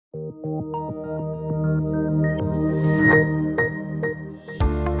Welcome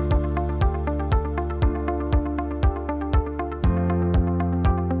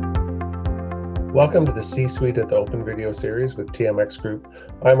to the C-Suite at the Open Video series with TMX Group.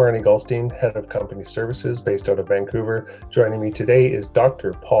 I'm Arnie Goldstein, Head of Company Services based out of Vancouver. Joining me today is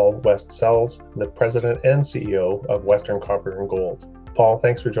Dr. Paul West-Sells, the President and CEO of Western Copper and Gold. Paul,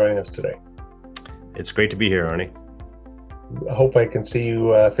 thanks for joining us today. It's great to be here, Arnie. I hope I can see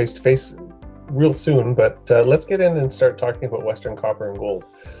you face-to-face real soon, but let's get in and start talking about Western Copper and Gold.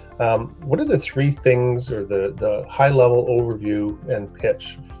 What are the three things or the high-level overview and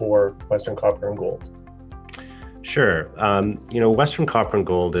pitch for Western Copper and Gold? Sure. Western Copper and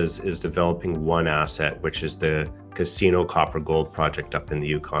Gold is developing one asset, which is the Casino Copper Gold project up in the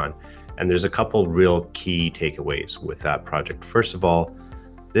Yukon. And there's a couple real key takeaways with that project. First of all,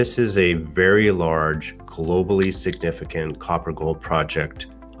 this is a very large, globally significant copper gold project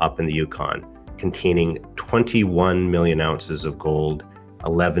up in the Yukon, containing 21 million ounces of gold,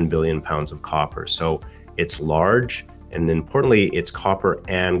 11 billion pounds of copper. So it's large, and importantly, it's copper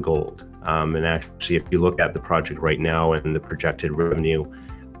and gold. And actually, if you look at the project right now and the projected revenue,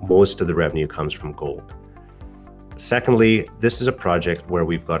 most of the revenue comes from gold. Secondly, this is a project where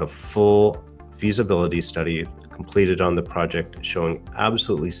we've got a full feasibility study completed on the project showing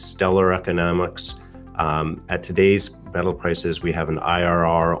absolutely stellar economics. At today's metal prices, we have an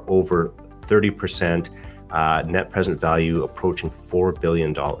IRR over 30%, net present value approaching $4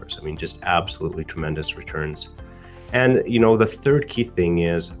 billion. I mean, just absolutely tremendous returns. And, the third key thing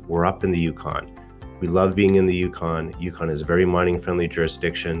is we're up in the Yukon. We love being in the Yukon. Yukon is a very mining-friendly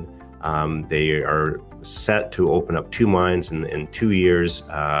jurisdiction. They are set to open up 2 mines in 2 years,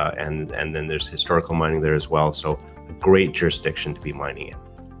 and then there's historical mining there as well. So a great jurisdiction to be mining in.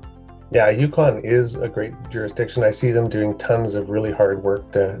 Yeah, Yukon is a great jurisdiction. I see them doing tons of really hard work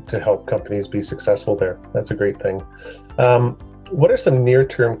to help companies be successful there. That's a great thing. What are some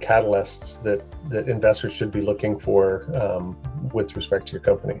near-term catalysts that investors should be looking for with respect to your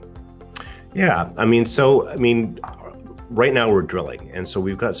company? Yeah, right now we're drilling, and so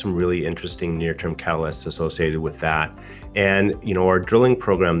we've got some really interesting near-term catalysts associated with that. And our drilling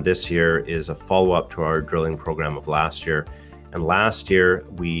program this year is a follow-up to our drilling program of last year. And last year,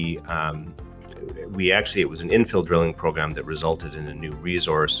 it was an infill drilling program that resulted in a new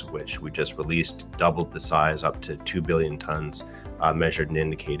resource, which we just released, doubled the size up to 2 billion tons measured and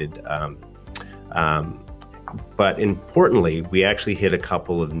indicated. But importantly, we actually hit a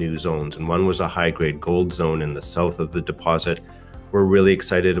couple of new zones, and one was a high-grade gold zone in the south of the deposit. We're really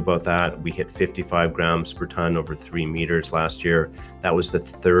excited about that. We hit 55 grams per ton over 3 meters last year. That was the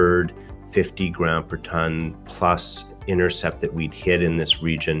third 50 gram per ton plus intercept that we'd hit in this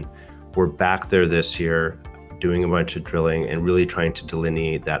region. We're back there this year doing a bunch of drilling and really trying to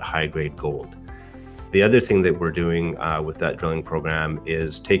delineate that high-grade gold. The other thing that we're doing with that drilling program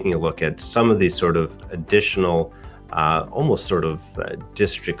is taking a look at some of these sort of additional, almost sort of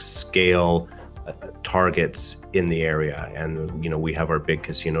district scale targets in the area. And we have our big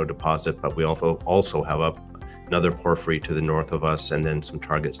Casino deposit, but we also have another porphyry to the north of us, and then some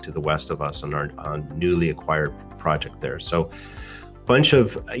targets to the west of us on our newly acquired project there. So a bunch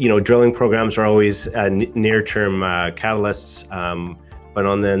of, drilling programs are always near-term catalysts, but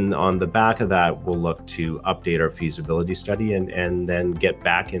on the back of that, we'll look to update our feasibility study and then get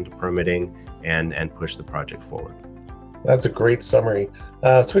back into permitting and push the project forward. That's a great summary.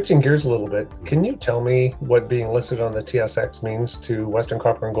 Switching gears a little bit, can you tell me what being listed on the TSX means to Western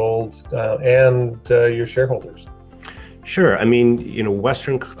Copper and Gold and your shareholders? Sure.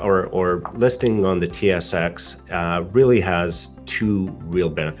 Western or listing on the TSX really has 2 real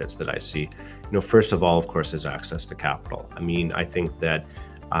benefits that I see. First of all, of course, is access to capital. I think that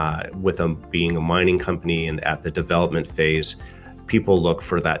with being a mining company and at the development phase, people look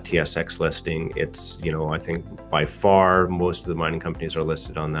for that TSX listing. It's, I think by far most of the mining companies are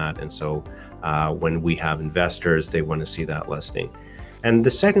listed on that. And so when we have investors, they want to see that listing. And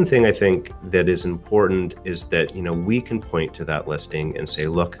the second thing I think that is important is that, we can point to that listing and say,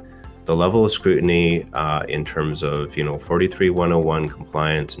 look, the level of scrutiny in terms of, 43-101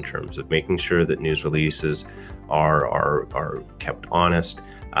 compliance, in terms of making sure that news releases are kept honest,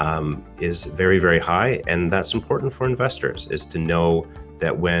 is very, very high. And that's important for investors, is to know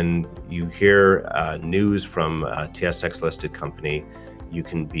that when you hear news from a TSX listed company, you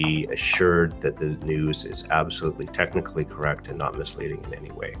can be assured that the news is absolutely technically correct and not misleading in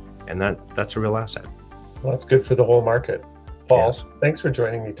any way. And that's a real asset. Well, that's good for the whole market. Paul, yes. Thanks for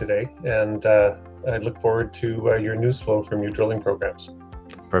joining me today. And I look forward to your news flow from your drilling programs.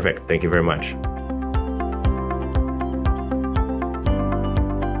 Perfect. Thank you very much.